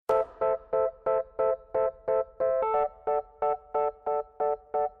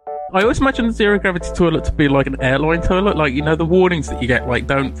I always imagine the zero gravity toilet to be like an airline toilet, like, you know, the warnings that you get, like,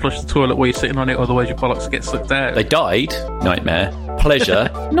 don't flush the toilet while you're sitting on it, otherwise your bollocks get sucked out. They died. Nightmare. Pleasure.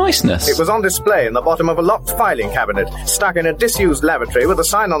 Niceness. It was on display in the bottom of a locked filing cabinet, stuck in a disused lavatory with a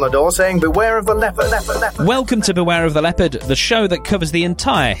sign on the door saying, "Beware of the leopard, leopard, leopard." Welcome to Beware of the Leopard, the show that covers the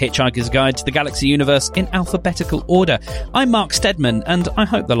entire Hitchhiker's Guide to the Galaxy universe in alphabetical order. I'm Mark Steadman, and I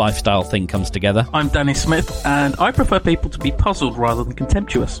hope the lifestyle thing comes together. I'm Danny Smith, and I prefer people to be puzzled rather than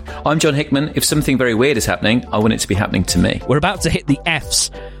contemptuous. I'm John Hickman. If something very weird is happening, I want it to be happening to me. We're about to hit the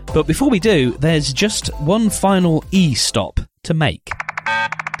Fs, but before we do, there's just one final E stop to make.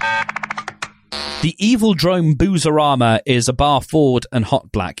 The evil drone Boozerama is a bar Ford and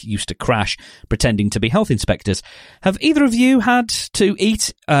Hot Black used to crash, pretending to be health inspectors. Have either of you had to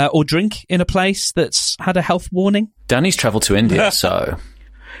eat or drink in a place that's had a health warning? Danny's travelled to India, so...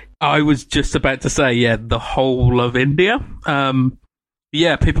 I was just about to say, yeah, the whole of India.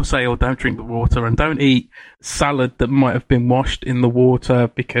 Yeah, people say, oh, don't drink the water and don't eat salad that might have been washed in the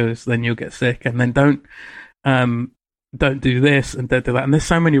water because then you'll get sick. And then don't do this and don't do that. And there's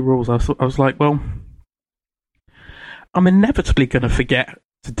so many rules. I was like, well, I'm inevitably going to forget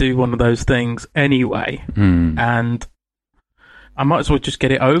to do one of those things anyway. And I might as well just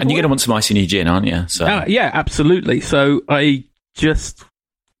get it over. And you're going to want some ice in your gin, aren't you? So. Yeah, absolutely. So I just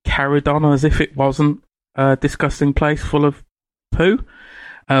carried on as if it wasn't a disgusting place full of poo.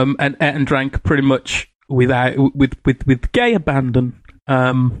 And ate and drank pretty much with gay abandon.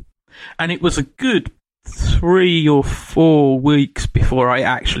 And it was a good 3 or 4 weeks before I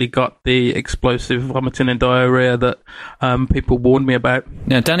actually got the explosive vomiting and diarrhea that people warned me about.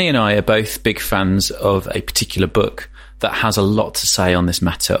 Now, Danny and I are both big fans of a particular book that has a lot to say on this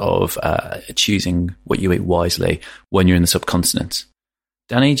matter of choosing what you eat wisely when you're in the subcontinent.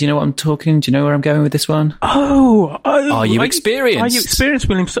 Danny, do you know what I'm talking? Do you know where I'm going with this one? Are you experienced? Are you experienced,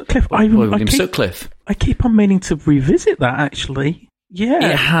 William Sutcliffe? William Sutcliffe. I keep on meaning to revisit that, actually. Yeah.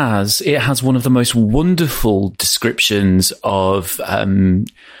 It has one of the most wonderful descriptions of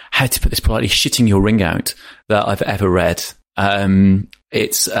how to put this politely, shitting your ring out that I've ever read.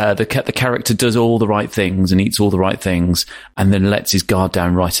 It's the character does all the right things and eats all the right things and then lets his guard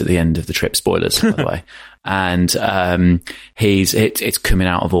down right at the end of the trip. Spoilers, by the way. And it's coming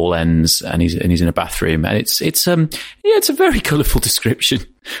out of all ends, and he's in a bathroom, and it's a very colourful description,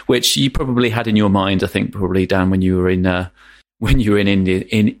 which you probably had in your mind, I think, probably, Dan, when you were in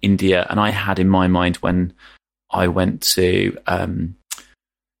India, and I had in my mind when I went to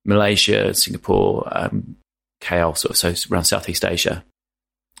Malaysia, Singapore, KL, so around Southeast Asia.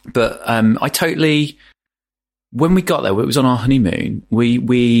 But I totally. When we got there, it was on our honeymoon. We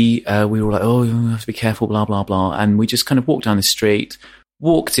were like, oh, you have to be careful, blah blah blah, and we just kind of walked down the street,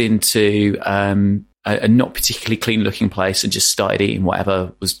 walked into a not particularly clean looking place, and just started eating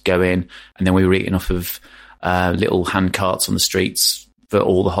whatever was going. And then we were eating off of little hand carts on the streets for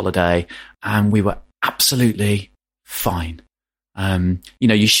all the holiday, and we were absolutely fine.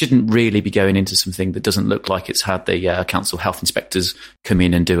 You shouldn't really be going into something that doesn't look like it's had the council health inspectors come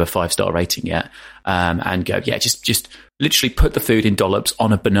in and do a 5-star rating yet, and go, yeah, just literally put the food in dollops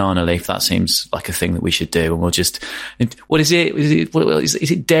on a banana leaf. That seems like a thing that we should do, and we'll just, what is it?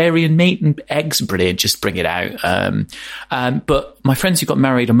 Is it dairy and meat and eggs? Brilliant, just bring it out. But my friends who got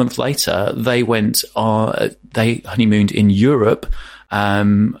married a month later, they honeymooned in Europe,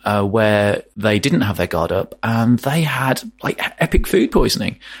 where they didn't have their guard up, and they had like epic food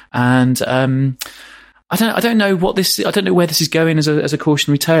poisoning. And I don't know where this is going as a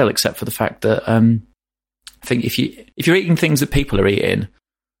cautionary tale, except for the fact that I think if you're eating things that people are eating,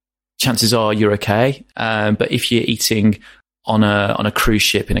 chances are you're okay. But if you're eating on a cruise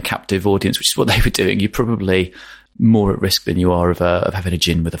ship in a captive audience, which is what they were doing, you're probably more at risk than you are of having a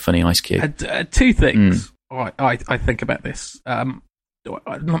gin with a funny ice cube. 2 things I think about this. I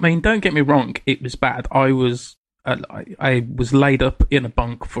mean, don't get me wrong, it was bad. I was laid up in a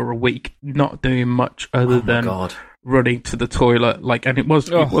bunk for a week, not doing much other than running to the toilet. And it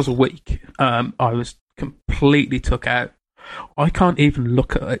was a week. I was completely took out. I can't even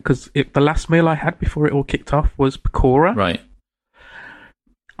look at it because the last meal I had before it all kicked off was pakora. Right.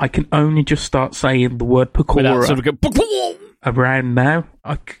 I can only just start saying the word pakora around now.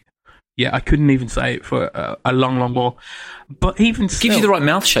 I couldn't even say it for a long, long while. But even still... Gives you the right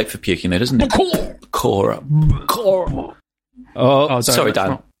mouth shape for puking, though, doesn't it? Cora. Oh, sorry,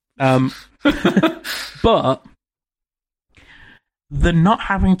 Dan. But the not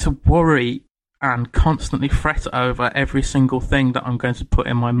having to worry and constantly fret over every single thing that I'm going to put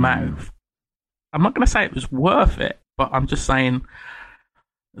in my mouth, I'm not going to say it was worth it, but I'm just saying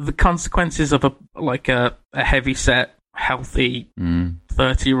the consequences of a heavy set, healthy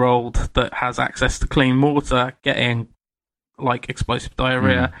 30-year-old that has access to clean water getting like explosive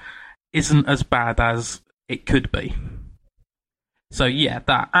diarrhea isn't as bad as it could be. So yeah,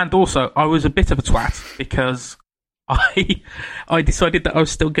 that. And also, I was a bit of a twat because I decided that I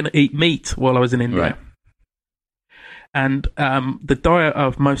was still going to eat meat while I was in India. Right. And the diet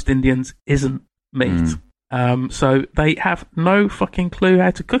of most Indians isn't meat. So they have no fucking clue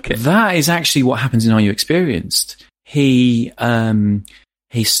how to cook it. That is actually what happens in Are You Experienced? He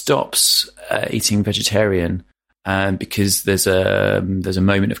stops eating vegetarian because there's a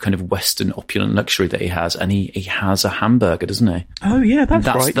moment of kind of Western opulent luxury that he has, and he has a hamburger, doesn't he? Oh yeah, that's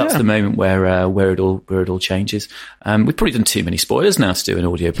right. That's the moment where it all changes. We've probably done too many spoilers now to do an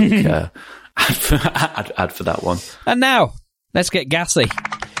audiobook ad for that one. And now let's get gassy.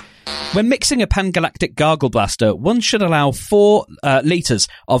 When mixing a Pangalactic Gargle Blaster, one should allow 4 litres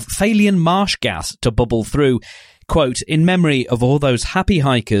of Thalian marsh gas to bubble through, quote, in memory of all those happy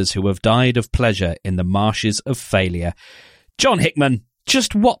hikers who have died of pleasure in the marshes of failure. John Hickman,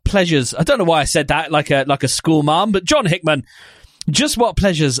 just what pleasures... I don't know why I said that like a school mom, but John Hickman, just what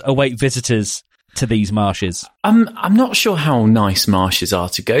pleasures await visitors to these marshes? I'm not sure how nice marshes are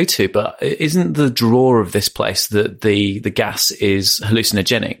to go to, but isn't the draw of this place that the gas is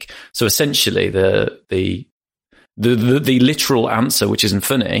hallucinogenic? So essentially, the literal answer, which isn't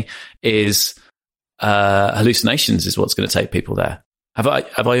funny, is hallucinations is what's going to take people there. Have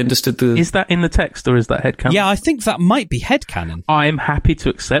I understood the... Is that in the text or is that headcanon? Yeah, I think that might be headcanon. I'm happy to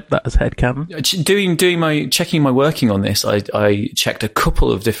accept that as headcanon. Checking my working on this, I checked a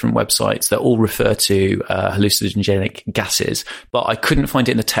couple of different websites that all refer to hallucinogenic gases, but I couldn't find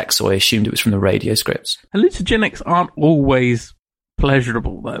it in the text, so I assumed it was from the radio scripts. Hallucinogenics aren't always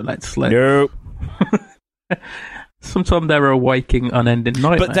pleasurable, though. Nope. Sometimes they're a waking, unending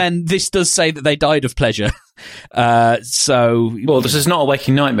nightmare. But then this does say that they died of pleasure. Well, this is not a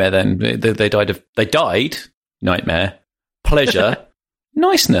waking nightmare then. They died, nightmare, pleasure,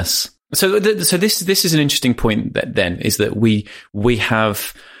 niceness. So this is an interesting point then, is that we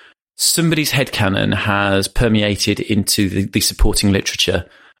have somebody's headcanon has permeated into the supporting literature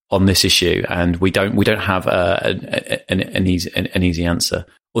on this issue, and we don't have an easy answer,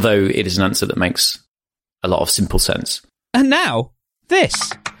 although it is an answer that makes a lot of simple sense. And now,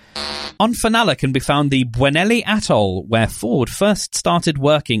 this. On Fenella can be found the Buenelli Atoll, where Ford first started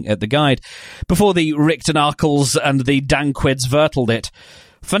working at the guide, before the Richtenarkles and the Danquids vertled it.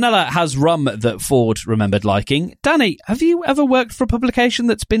 Fenella has rum that Ford remembered liking. Danny, have you ever worked for a publication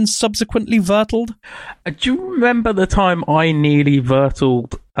that's been subsequently vertled? Do you remember the time I nearly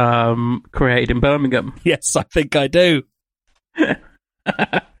vertled Created in Birmingham? Yes, I think I do.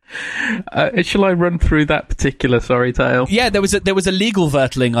 Shall I run through that particular sorry tale? Yeah, there was a legal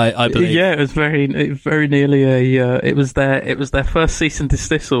vertling, I believe. Yeah, it was very nearly it was their first cease and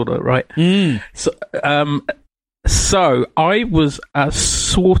desist order, right? So I was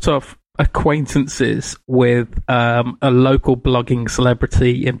sort of acquaintances with a local blogging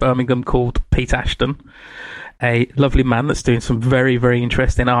celebrity in Birmingham called Pete Ashton, a lovely man that's doing some very, very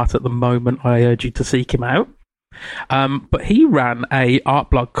interesting art at the moment. I urge you to seek him out. But he ran a art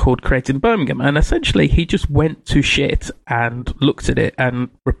blog called Created in Birmingham, and essentially he just went to shit and looked at it and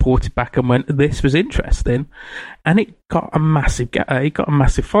reported back and went, "This was interesting," and it got a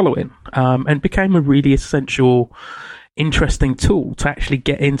massive following, and became a really essential, interesting tool to actually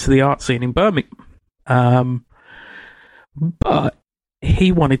get into the art scene in Birmingham. But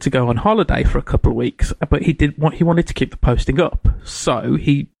he wanted to go on holiday for a couple of weeks, but he wanted to keep the posting up, so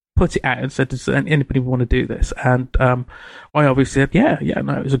he put it out and said, "Does anybody want to do this?" And I obviously said, yeah,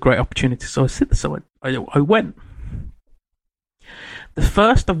 no, it was a great opportunity. So I went. The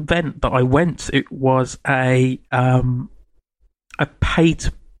first event that I went to was a paid.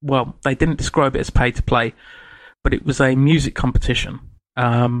 Well, they didn't describe it as pay to play, but it was a music competition.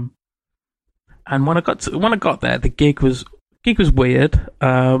 And when I got there, the gig was weird.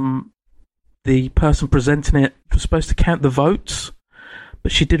 The person presenting it was supposed to count the votes,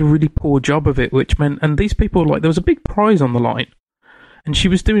 but she did a really poor job of it, which meant, and these people, like, there was a big prize on the line, and she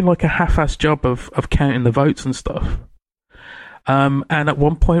was doing like a half-assed job of counting the votes and stuff. And at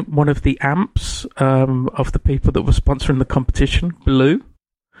one point, one of the amps of the people that were sponsoring the competition blew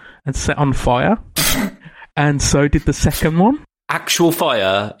and set on fire, and so did the second one. Actual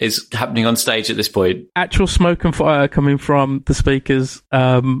fire is happening on stage at this point. Actual smoke and fire coming from the speakers.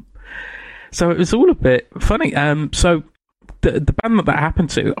 So it was all a bit funny. So the band that happened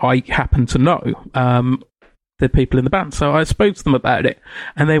to, I happen to know the people in the band. So I spoke to them about it,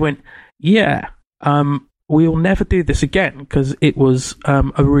 and they went, "Yeah, we will never do this again, because it was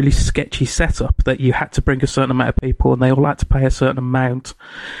a really sketchy setup that you had to bring a certain amount of people and they all had to pay a certain amount.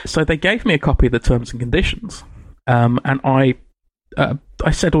 So they gave me a copy of the terms and conditions, and I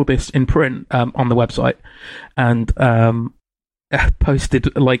said all this in print on the website, and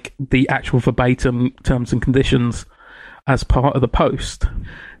posted like the actual verbatim terms and conditions as part of the post.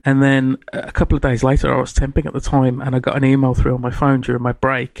 And then a couple of days later, I was temping at the time, and I got an email through on my phone during my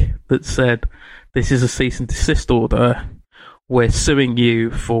break that said, "This is a cease and desist order. We're suing you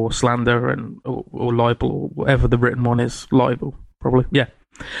for slander and or libel, or whatever the written one is. Libel, probably, yeah."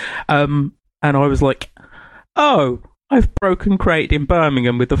 And I was like, "Oh, I've broken crate in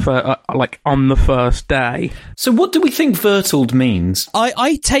Birmingham with the on the first day." So what do we think vertled means?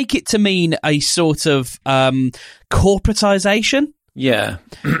 I take it to mean a sort of corporatization. Yeah.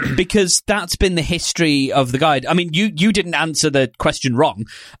 Because that's been the history of the guide. I mean, you didn't answer the question wrong.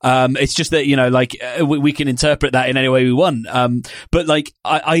 It's just that, we can interpret that in any way we want. But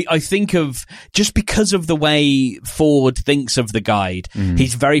I think of, just because of the way Ford thinks of the guide,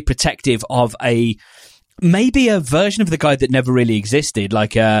 he's very protective of maybe a version of the guide that never really existed,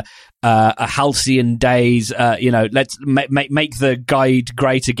 like a halcyon days, let's make the guide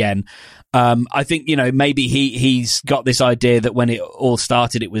great again. I think, maybe he's got this idea that when it all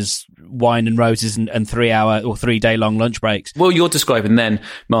started, it was wine and roses and 3 hour or 3 day long lunch breaks. Well, you're describing then,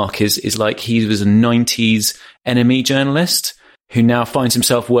 Mark, is like he was a 90s enemy journalist who now finds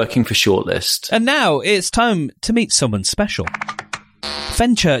himself working for Shortlist. And now it's time to meet someone special.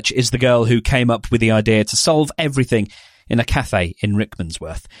 Fenchurch is the girl who came up with the idea to solve everything in a cafe in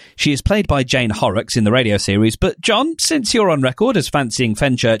Rickmansworth. She is played by Jane Horrocks in the radio series, but John, since you're on record as fancying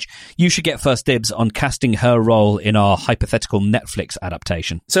Fenchurch, you should get first dibs on casting her role in our hypothetical Netflix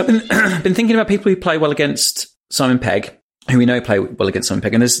adaptation. So I've been thinking about people who play well against Simon Pegg, who we know play well against Simon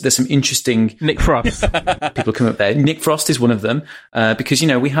Pegg, and there's some interesting Nick Frost people come up there. Nick Frost is one of them, because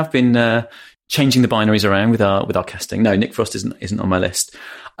we have been changing the binaries around with our casting. No, Nick Frost isn't on my list.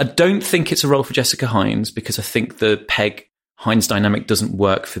 I don't think it's a role for Jessica Hines, because I think the Pegg-Hines dynamic doesn't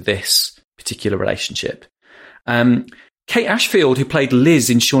work for this particular relationship. Kate Ashfield, who played Liz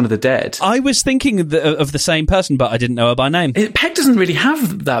in Shaun of the Dead. I was thinking of the same person, but I didn't know her by name. Pegg doesn't really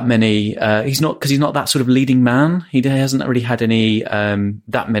have that many. He's not that sort of leading man. He hasn't really had any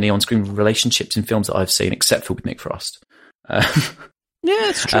that many on-screen relationships in films that I've seen, except for with Nick Frost. Yeah,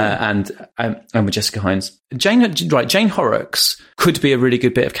 it's true. And with Jessica Hines. Jane Horrocks could be a really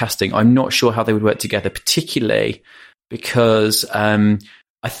good bit of casting. I'm not sure how they would work together, particularly because I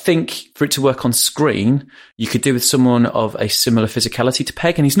think for it to work on screen, you could do with someone of a similar physicality to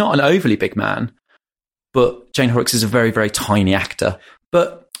Pegg. And he's not an overly big man, but Jane Horrocks is a very, very tiny actor.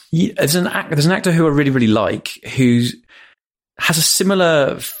 But there's an actor who I really, really like, who has a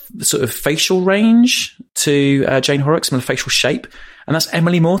similar sort of facial range to Jane Horrocks, similar facial shape. And that's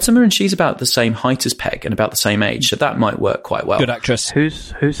Emily Mortimer, and she's about the same height as Pegg and about the same age, so that might work quite well. Good actress.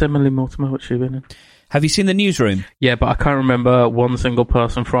 Who's Emily Mortimer? What's she been in? Have you seen The Newsroom? Yeah, but I can't remember one single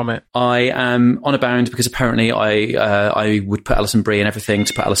person from it. I am on a bound because apparently I would put Alison Brie and everything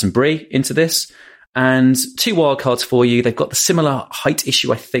to put Alison Brie into this. And 2 wildcards for you. They've got the similar height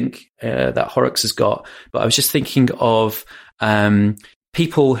issue, I think, that Horrocks has got. But I was just thinking of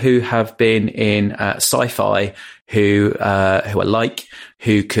people who have been in sci-fi who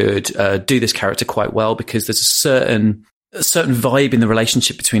could do this character quite well, because there's a certain vibe in the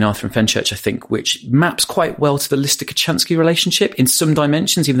relationship between Arthur and Fenchurch, I think, which maps quite well to the Lister-Kachansky relationship in some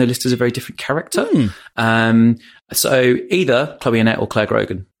dimensions, even though Lister's a very different character. So either Chloe Annette or Claire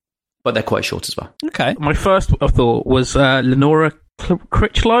Grogan, but they're quite short as well. Okay. My first thought was Lenora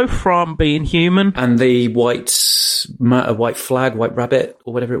Critchlow from Being Human. And the white flag, white rabbit,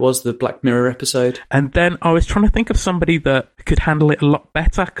 or whatever it was, the Black Mirror episode. And then I was trying to think of somebody that could handle it a lot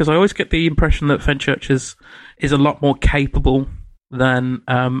better, because I always get the impression that Fenchurch is a lot more capable than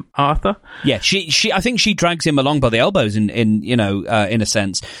Arthur. Yeah, she I think she drags him along by the elbows in a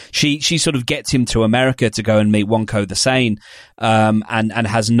sense. She sort of gets him to America to go and meet Wonko the Sane, and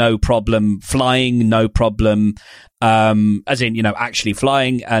has no problem flying, no problem as in, actually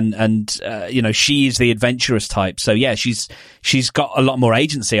flying, and she is the adventurous type. So yeah, she's got a lot more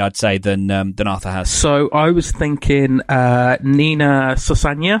agency, I'd say, than Arthur has. So I was thinking Nina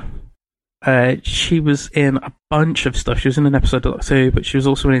Sosanya. She was in a bunch of stuff. She was in an episode of Doctor Who, but she was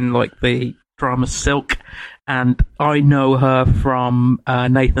also in the drama Silk, and I know her from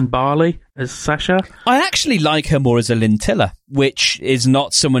Nathan Barley as Sasha. I actually like her more as a Lintilla, which is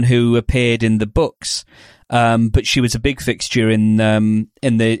not someone who appeared in the books. But she was a big fixture in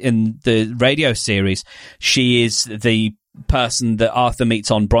the radio series. She is the person that Arthur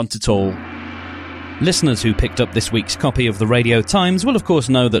meets on Brontatall Listeners who picked up this week's copy of the Radio Times will of course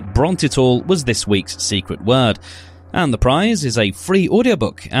know that Brontital was this week's secret word. And the prize is a free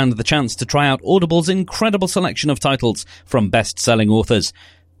audiobook and the chance to try out Audible's incredible selection of titles from best-selling authors.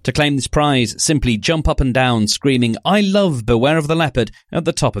 To claim this prize, simply jump up and down screaming, "I love Beware of the Leopard" at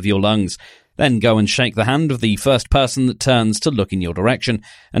the top of your lungs. Then go and shake the hand of the first person that turns to look in your direction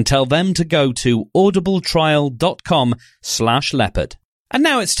and tell them to go to audibletrial.com/leopard. And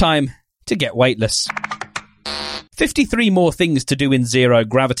now it's time to get weightless. 53 More Things to Do in Zero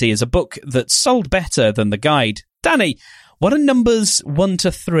Gravity is a book that sold better than the guide. Danny, what are numbers 1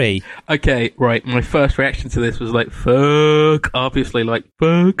 to 3? Okay, right. My first reaction to this was like, fuck. Obviously, like,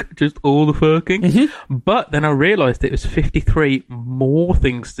 fuck. Just all the fucking. Mm-hmm. But then I realised it was 53 more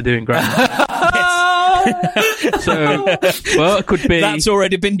things to do in gravity. So, fuck could be... That's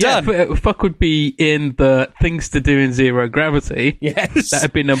already been done. Yeah, fuck would be in the things to do in zero gravity. Yes. That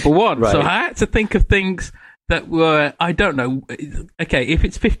would be number 1. Right. So I had to think of things that were, I don't know. Okay, if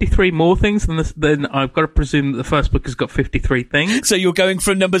it's 53 more things, then I've got to presume that the first book has got 53 things. So you're going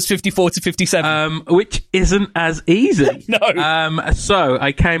from numbers 54 to 57? Which isn't as easy. No. So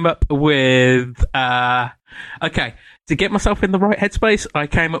I came up with, okay, to get myself in the right headspace, I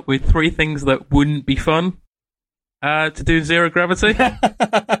came up with 3 things that wouldn't be fun to do in zero gravity.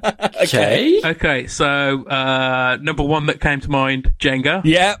 Okay. Okay, so number 1 that came to mind, Jenga.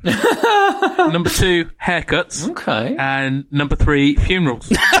 Yeah. Number 2, haircuts. Okay. And number 3,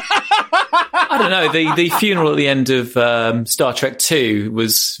 funerals. I don't know. The funeral at the end of Star Trek 2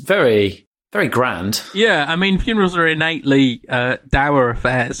 was very, very grand. Yeah, I mean, funerals are innately dour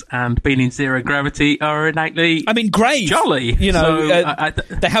affairs, and being in zero gravity are innately Great. jolly. You know, So,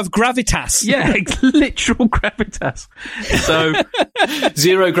 they have gravitas. yeah, it's literal gravitas. So,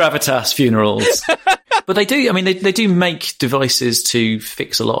 Zero gravitas funerals. But they do, I mean, they do make devices to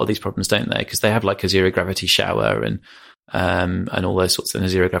fix a lot of these problems, don't they? Because they have like a zero gravity shower and all those sorts of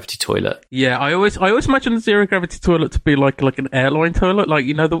things, a zero gravity toilet. yeah, I always imagine the zero gravity toilet to be like an airline toilet, like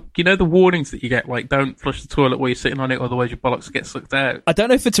you know the warnings that you get, like don't flush the toilet while you're sitting on it, otherwise your bollocks get sucked out. I don't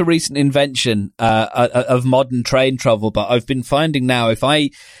know if it's a recent invention of modern train travel, but I've been finding now if I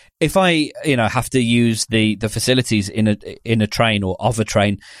have to use the facilities in a train or of a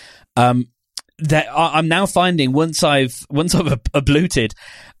train, that I'm now finding once I've abluted,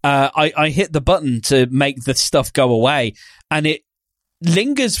 I hit the button to make the stuff go away, and it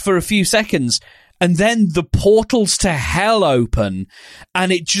lingers for a few seconds, and then the portals to hell open,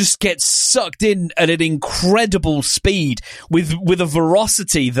 and it just gets sucked in at an incredible speed with a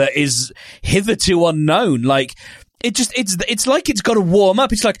velocity that is hitherto unknown. Like, it's like it's got to warm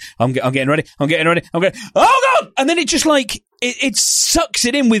up. It's like, I'm getting ready, oh God! And then it just like, it sucks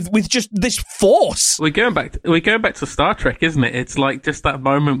it in with just this force. We're going back to Star Trek, isn't it? It's like just that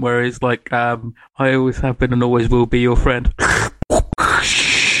moment where he's like, I always have been and always will be your friend.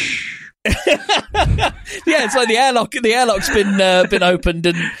 Yeah, it's like the airlock's been opened,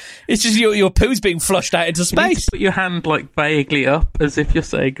 and it's just your poo's being flushed out into You need space. to put your hand like vaguely up as if you're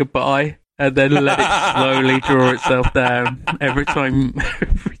saying goodbye, and then let it slowly draw itself down every time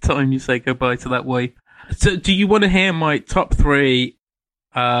you say goodbye to that way. So, do you want to hear my top 3?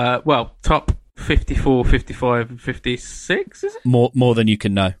 Top 54, 55, and 56, is it? More than you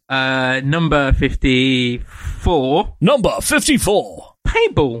can know. Number 54. Number 54.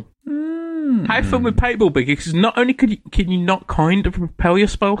 Paintball. Have fun with paintball, because not only can you not kind of propel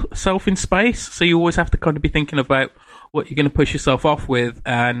yourself in space, so you always have to kind of be thinking about what you're going to push yourself off with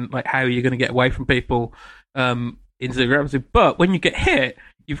and like how you're going to get away from people in zero gravity. But when you get hit,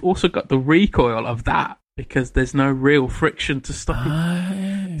 you've also got the recoil of that, because there's no real friction to stop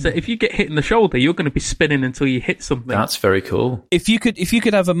you. So if you get hit in the shoulder, you're going to be spinning until you hit something. That's very cool. If you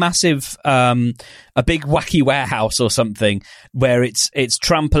could have a massive, a big wacky warehouse or something where it's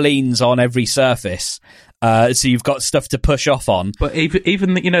trampolines on every surface, so you've got stuff to push off on. But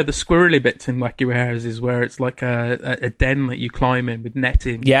even the squirrely bits in wacky warehouses where it's like a den that you climb in with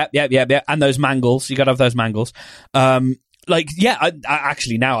netting. Yeah. And those mangles, you got to have those mangles. I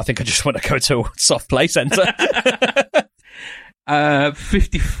actually now I think I just want to go to a soft play centre.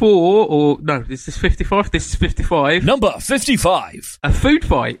 54, or no, this is 55. This is 55. Number 55. A food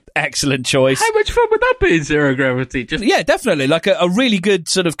fight. Excellent choice. How much fun would that be in zero gravity? Yeah, definitely. Like a really good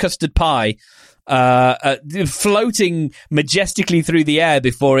sort of custard pie, floating majestically through the air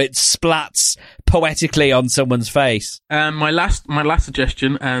before it splats poetically on someone's face. My last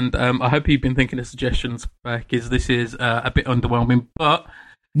suggestion, and I hope you've been thinking of suggestions back, is this is a bit underwhelming, but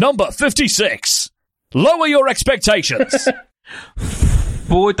number 56. Lower your expectations.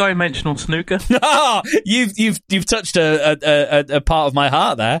 4-dimensional snooker. You've touched a part of my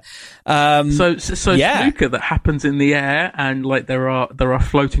heart there. So yeah. snooker that happens in the air, and like there are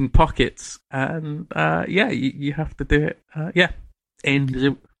floating pockets, and you have to do it.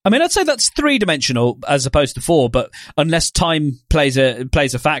 I mean, I'd say that's 3-dimensional as opposed to 4, but unless time plays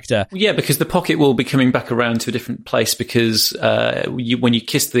a factor. Yeah, because the pocket will be coming back around to a different place because when you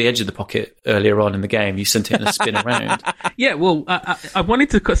kissed the edge of the pocket earlier on in the game, you sent it in a spin around. Yeah, well, I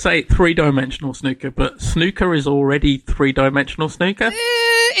wanted to say 3-dimensional snooker, but snooker is already 3-dimensional snooker.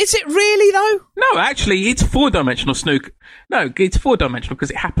 Is it really, though? No, actually, it's 4-dimensional snooker. No, it's 4-dimensional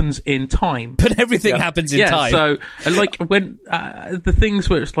because it happens in time. But everything happens in time. So, like, when the things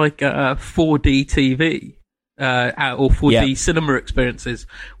where it's like 4D TV or 4D cinema experiences,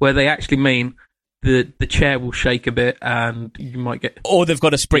 where they actually mean the chair will shake a bit and you might get... Or they've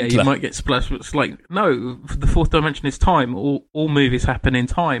got a sprinkler. Yeah, you might get splashed. It's like, no, the fourth dimension is time. All movies happen in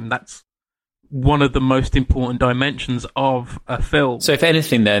time. That's one of the most important dimensions of a film. So if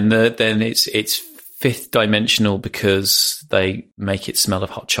anything, then it's fifth dimensional because they make it smell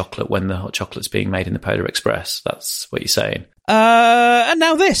of hot chocolate when the hot chocolate's being made in the Polar Express. That's what you're saying. And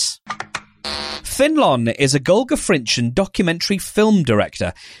now this. Finlon is a Golga Frinchen documentary film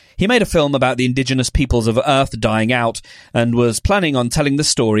director. He made a film about the indigenous peoples of Earth dying out and was planning on telling the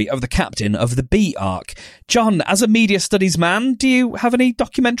story of the captain of the B Ark. John, as a media studies man, do you have any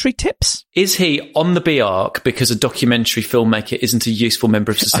documentary tips? Is he on the B Ark because a documentary filmmaker isn't a useful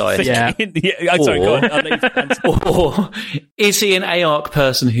member of society? Sorry, go on. Or is he an A Ark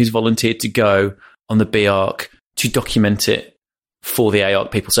person who's volunteered to go on the B Ark to document it for the A Ark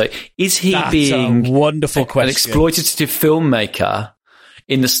people? So is he being a wonderful question. An exploitative filmmaker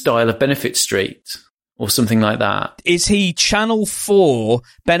in the style of Benefit Street or something like that? Is he Channel 4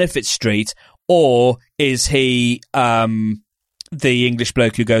 Benefit Street, or is he the English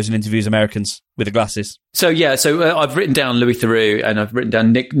bloke who goes and interviews Americans with the glasses? So I've written down Louis Theroux and I've written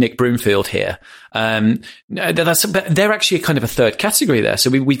down Nick Broomfield here. They're actually kind of a third category there. So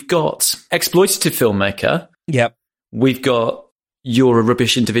we've got exploitative filmmaker. Yep. We've got you're a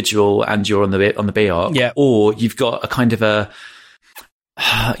rubbish individual and you're on the B Ark. Yeah. Or you've got a kind of a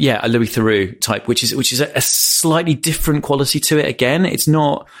Louis Theroux type, which is a slightly different quality to it. Again, it's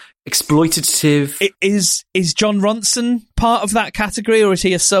not exploitative. Is John Ronson part of that category, or is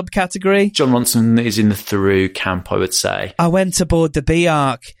he a subcategory? John Ronson is in the Theroux camp, I would say. I went aboard the B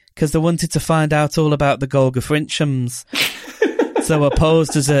Ark because they wanted to find out all about the Golga Frinchums. So I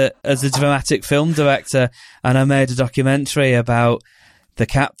posed as a dramatic film director, and I made a documentary about the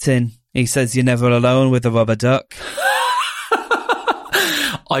captain. He says you're never alone with a rubber duck.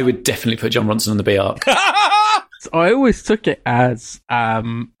 I would definitely put John Ronson on the B Ark. I always took it as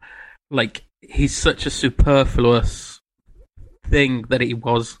like he's such a superfluous thing that he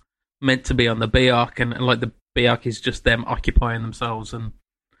was meant to be on the B Ark, and like the B Ark is just them occupying themselves, and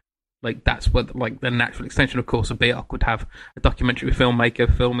like that's what like the natural extension, of course, of B Ark would have a documentary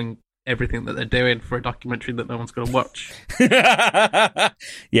filmmaker filming everything that they're doing for a documentary that no one's going to watch.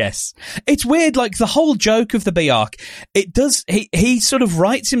 Yes. It's weird, like the whole joke of the B Ark, it does, he sort of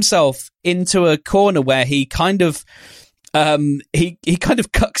writes himself into a corner where he kind of, he kind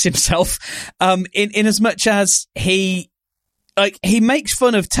of cucks himself, in as much as he makes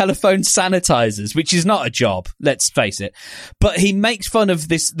fun of telephone sanitizers, which is not a job, let's face it. But he makes fun of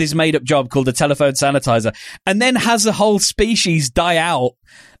this made up job called a telephone sanitizer, and then has a whole species die out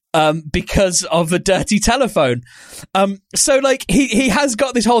because of a dirty telephone. So like he has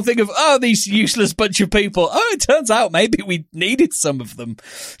got this whole thing of, these useless bunch of people. It turns out maybe we needed some of them.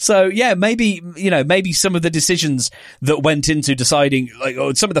 So yeah, maybe some of the decisions that went into deciding, like,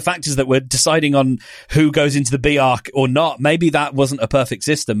 or some of the factors that were deciding on who goes into the B Ark or not, maybe that wasn't a perfect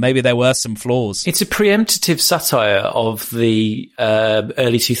system. Maybe there were some flaws. It's a preemptive satire of the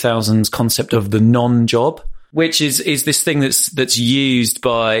early 2000s concept of the non-job, which is this thing that's used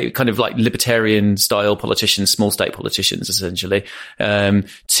by kind of like libertarian style politicians, small state politicians, essentially, to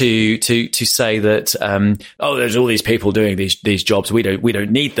say that there's all these people doing these jobs. We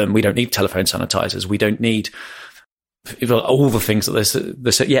don't need them. We don't need telephone sanitizers. We don't need all the things that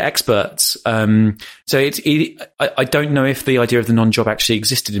there's experts. So I don't know if the idea of the non-job actually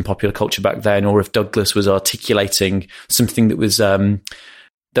existed in popular culture back then, or if Douglas was articulating something that was a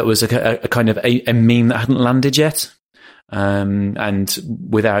kind of a meme that hadn't landed yet. And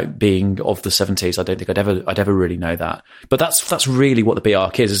without being of the 70s, I don't think I'd ever really know that. But that's really what the B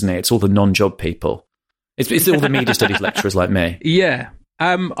Ark is, isn't it? It's all the non-job people. It's all the media studies lecturers like me. Yeah.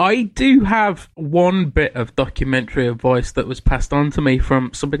 I do have one bit of documentary advice that was passed on to me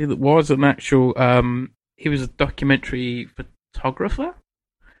from somebody that was an actual, he was a documentary photographer.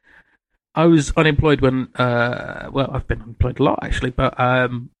 I was unemployed when, I've been unemployed a lot actually, but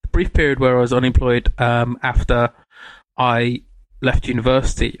the brief period where I was unemployed after I left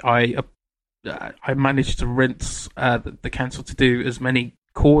university, I managed to rinse the council to do as many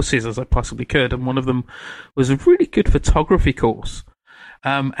courses as I possibly could, and one of them was a really good photography course.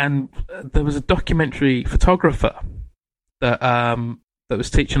 And there was a documentary photographer that was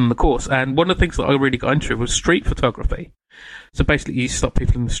teaching on the course, and one of the things that I really got into was street photography. So basically, you stop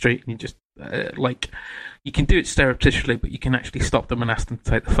people in the street and you just you can do it surreptitiously, but you can actually stop them and ask them to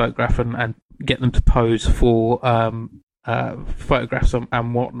take the photograph and get them to pose for photographs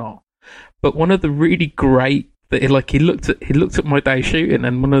and whatnot. But one of the really great that he looked at my day shooting,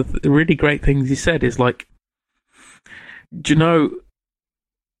 and one of the really great things he said is like, do you know,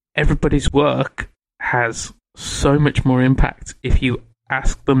 everybody's work has so much more impact if you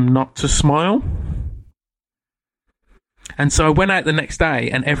ask them not to smile. And so I went out the next day,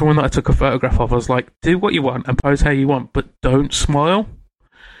 and everyone that I took a photograph of, I was like, do what you want and pose how you want, but don't smile.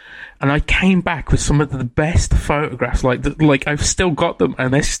 And I came back with some of the best photographs, like I've still got them,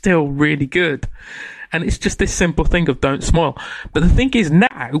 and they're still really good. And it's just this simple thing of don't smile. But the thing is,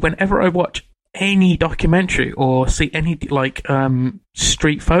 now, whenever I watch any documentary or see any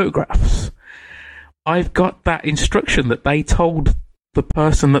street photographs, I've got that instruction that they told the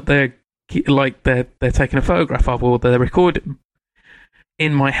person that they're taking a photograph of or they're recording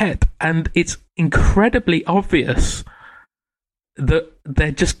in my head, and it's incredibly obvious that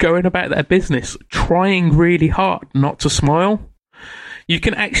they're just going about their business, trying really hard not to smile. You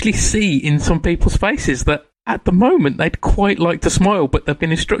can actually see in some people's faces that at the moment they'd quite like to smile, but they've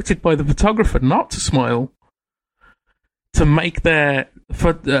been instructed by the photographer not to smile to make their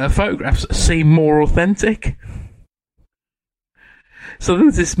photographs seem more authentic. So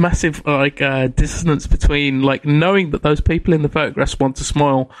there's this massive dissonance between knowing that those people in the photographs want to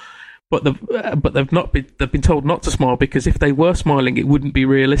smile, but they've been told not to smile because if they were smiling, it wouldn't be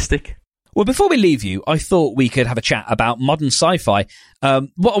realistic. Well, before we leave you, I thought we could have a chat about modern sci-fi.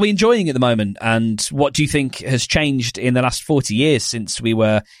 What are we enjoying at the moment, and what do you think has changed in the last 40 years since we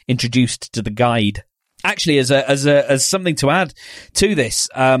were introduced to the guide? Actually, as something to add to this,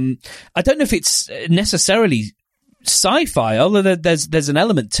 I don't know if it's necessarily sci-fi, although there's an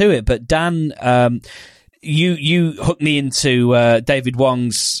element to it. But Dan, you hooked me into David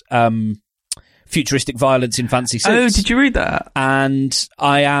Wong's futuristic violence in fancy suits. Oh, did you read that? And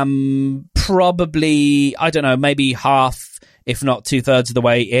I am probably, I don't know, maybe half, if not 2/3 of the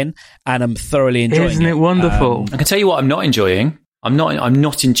way in, and I'm thoroughly enjoying it. Isn't it wonderful? I can tell you what I'm not enjoying. I'm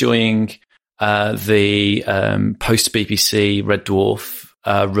not enjoying the post-BBC Red Dwarf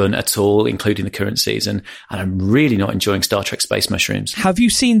run at all, including the current season, and I'm really not enjoying Star Trek Space Mushrooms. Have you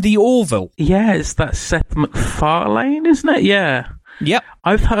seen The Orville? Yeah, it's that Seth MacFarlane, isn't it? Yeah. Yep.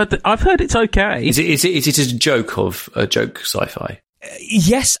 I've heard it's okay. Is it a joke sci-fi?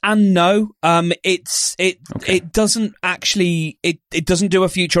 Yes and no. It doesn't actually it doesn't do a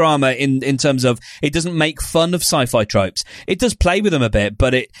Futurama in terms of it doesn't make fun of sci-fi tropes. It does play with them a bit,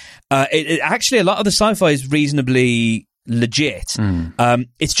 but it actually a lot of the sci-fi is reasonably legit.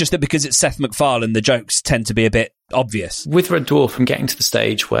 It's just that because it's Seth MacFarlane, the jokes tend to be a bit obvious. With Red Dwarf, I'm getting to the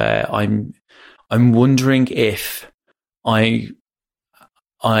stage where I'm wondering if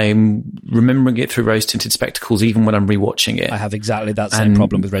I'm remembering it through rose-tinted spectacles even when I'm rewatching it. I have exactly that same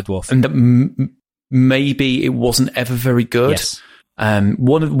problem with Red Dwarf. And that maybe it wasn't ever very good. Yes.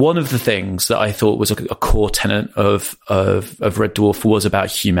 One of the things that I thought was a core tenet of Red Dwarf was about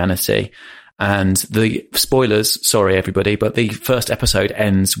humanity. And the spoilers, sorry everybody, but the first episode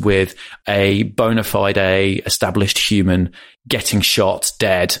ends with a bona fide established human getting shot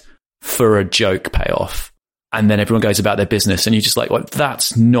dead for a joke payoff. And then everyone goes about their business, and you're just like, well,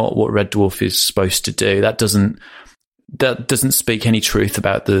 that's not what Red Dwarf is supposed to do. That doesn't speak any truth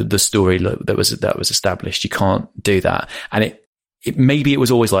about the story that was established. You can't do that. And it maybe it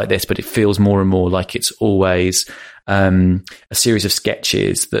was always like this, but it feels more and more like it's always a series of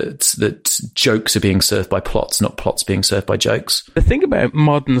sketches that jokes are being served by plots, not plots being served by jokes. The thing about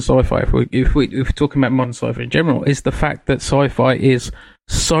modern sci-fi, if we're talking about modern sci-fi in general, is the fact that sci-fi is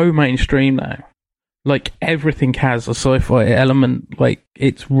so mainstream now. Like, everything has a sci-fi element. Like,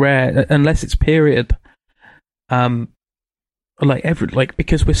 it's rare, unless it's period. Because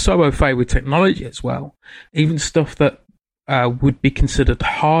we're so au fait with technology as well. Even stuff that would be considered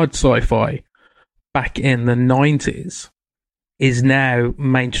hard sci-fi back in the 90s is now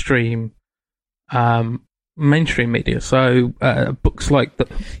mainstream media. So books like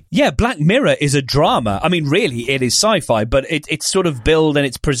Black Mirror is a drama. I mean, really, it is sci-fi, but it's sort of billed and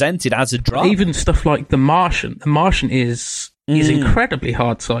it's presented as a drama. Even stuff like The Martian. The Martian is is incredibly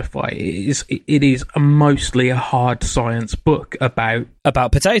hard sci-fi. It is mostly a hard science book about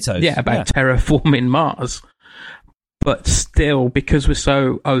potatoes. Yeah, about terraforming Mars. But still, because we're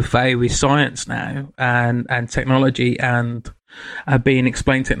so au fait with science now and technology and being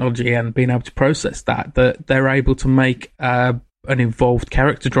explained technology and being able to process that they're able to make an involved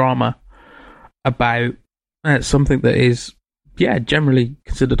character drama about something that is, generally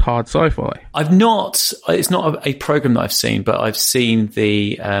considered hard sci-fi. It's not a program that I've seen, but I've seen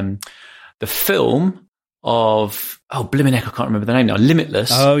the film of blimmin' heck, I can't remember the name now.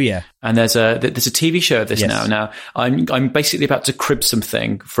 Limitless. Oh yeah. And there's a TV show of this now. Now I'm basically about to crib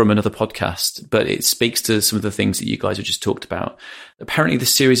something from another podcast, but it speaks to some of the things that you guys have just talked about. Apparently, the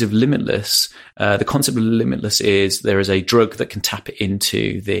series of Limitless, the concept of Limitless is there is a drug that can tap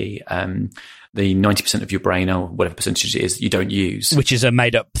into the 90% of your brain or whatever percentage it is that you don't use. Which is a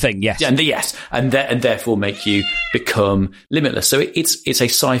made-up thing, yes. And therefore make you become limitless. So it's a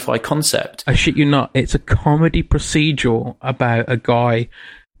sci-fi concept. I shit you not, it's a comedy procedural about a guy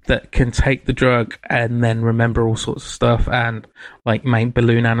that can take the drug and then remember all sorts of stuff and like make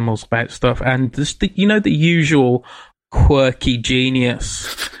balloon animals about stuff. And just the usual quirky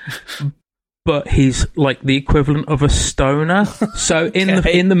genius... But he's like the equivalent of a stoner. So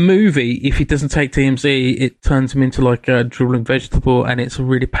in the movie, if he doesn't take TMZ, it turns him into like a drooling vegetable, and it's a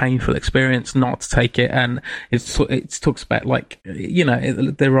really painful experience not to take it. And it talks about like,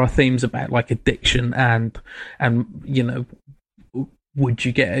 there are themes about like addiction and would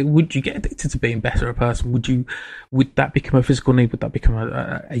you get addicted to being better a person? Would that become a physical need? Would that become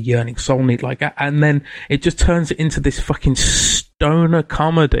a yearning soul need like that? And then it just turns it into this fucking stoner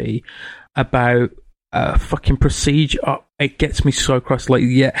comedy about fucking procedure. It gets me so cross. Like,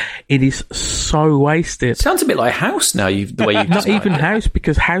 it is so wasted. Sounds a bit like House now. The way you not even House,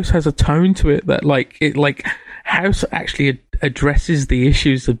 because House has a tone to it that House actually addresses the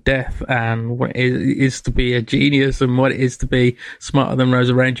issues of death and what it is to be a genius and what it is to be smarter than those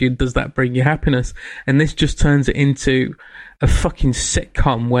around you. Does that bring you happiness? And this just turns it into a fucking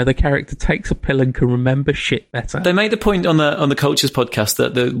sitcom where the character takes a pill and can remember shit better. They made the point on the Cultures podcast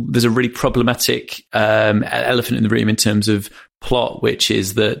that there's a really problematic elephant in the room in terms of plot, which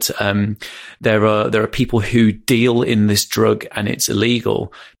is that there are people who deal in this drug and it's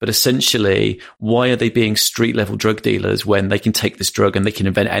illegal. But essentially, why are they being street level drug dealers when they can take this drug and they can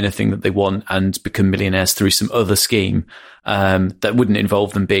invent anything that they want and become millionaires through some other scheme that wouldn't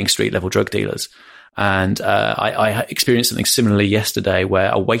involve them being street level drug dealers? And I experienced something similarly yesterday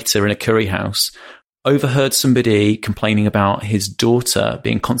where a waiter in a curry house overheard somebody complaining about his daughter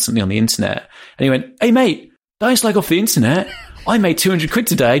being constantly on the internet. And he went, "Hey, mate, don't slag off the internet. I made 200 quid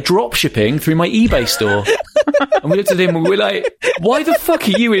today drop shipping through my eBay store." And we looked at him and we were like, why the fuck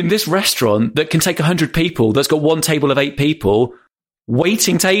are you in this restaurant that can take 100 people, that's got one table of 8 people,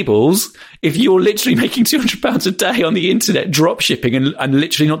 waiting tables, if you're literally making £200 a day on the internet drop shipping and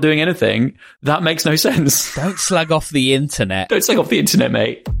literally not doing anything? That makes no sense. Don't slag off the internet. Don't slag off the internet,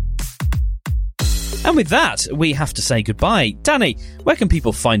 mate. And with that, we have to say goodbye. Danny, where can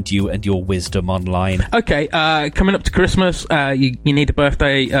people find you and your wisdom online? Okay, coming up to Christmas, you need a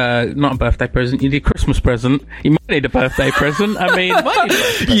birthday, not a birthday present, you need a Christmas present. You might need a birthday present. I mean,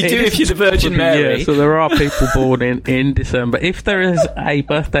 you do if you're the Virgin Mary. Yeah, so there are people born in December. If there is a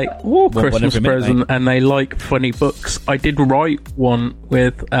birthday or Christmas present and they like funny books, I did write one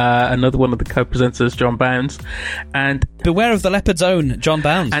with another one of the co-presenters, John Bounds. And beware of the leopard's own, John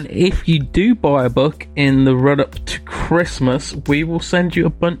Bounds. And if you do buy a book in the run-up to Christmas, we will send you a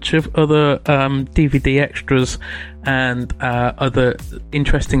bunch of other DVD extras and other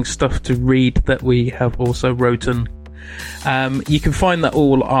interesting stuff to read that we have also written. You can find that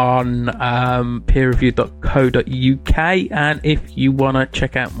all on peerreview.co.uk, and if you want to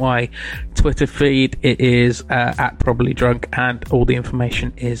check out my Twitter feed, it is at Probably Drunk, and all the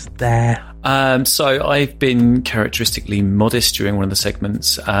information is there. So I've been characteristically modest during one of the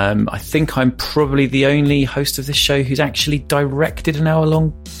segments. I think I'm probably the only host of this show who's actually directed an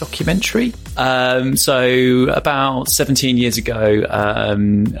hour-long documentary. So about 17 years ago,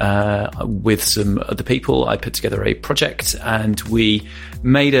 with some other people, I put together a project and we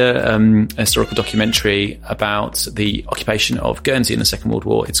made a historical documentary about the occupation of Guernsey in the Second World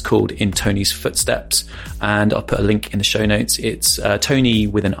War. It's called In Tony's Footsteps, and I'll put a link in the show notes. It's Tony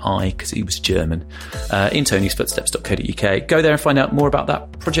with an I because he was German. In Tony's Footsteps.co.uk. Go there and find out more about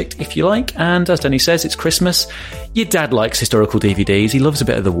that project if you like. And as Danny says, it's Christmas. Your dad likes historical DVDs. He loves a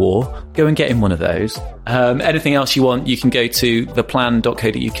bit of the war. Go and get in one of those. Anything else you want, you can go to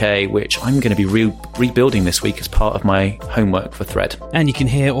theplan.co.uk, which I'm going to be rebuilding this week as part of my homework for Thread. And you can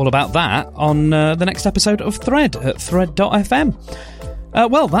hear all about that on the next episode of Thread at thread.fm.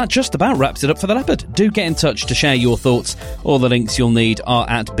 Well, that just about wraps it up for The Leopard. Do get in touch to share your thoughts. All the links you'll need are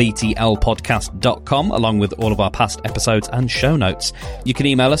at btlpodcast.com, along with all of our past episodes and show notes. You can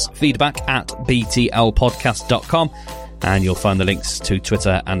email us, feedback@btlpodcast.com, and you'll find the links to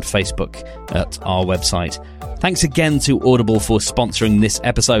Twitter and Facebook at our website. Thanks again to Audible for sponsoring this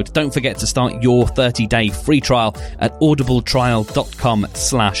episode. Don't forget to start your 30-day free trial at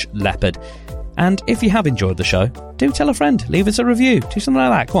audibletrial.com/leopard. And if you have enjoyed the show, do tell a friend, leave us a review, do something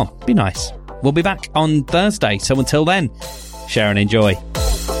like that. Come on, be nice. We'll be back on Thursday, so until then, share and enjoy.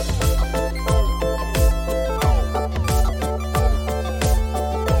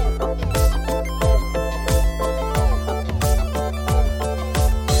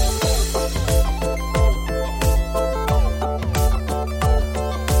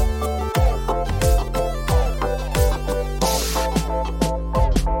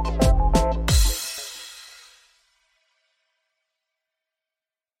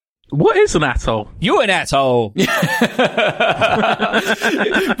 What is an atoll? You're an asshole. Was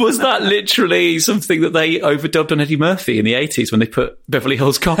that literally something that they overdubbed on Eddie Murphy in the 80s when they put Beverly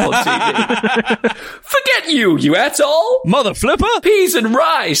Hills Cop on TV? Forget you asshole! Mother flipper! Peas and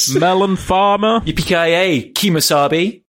rice! Melon farmer? Yippee-ki-yay, Kemosabe.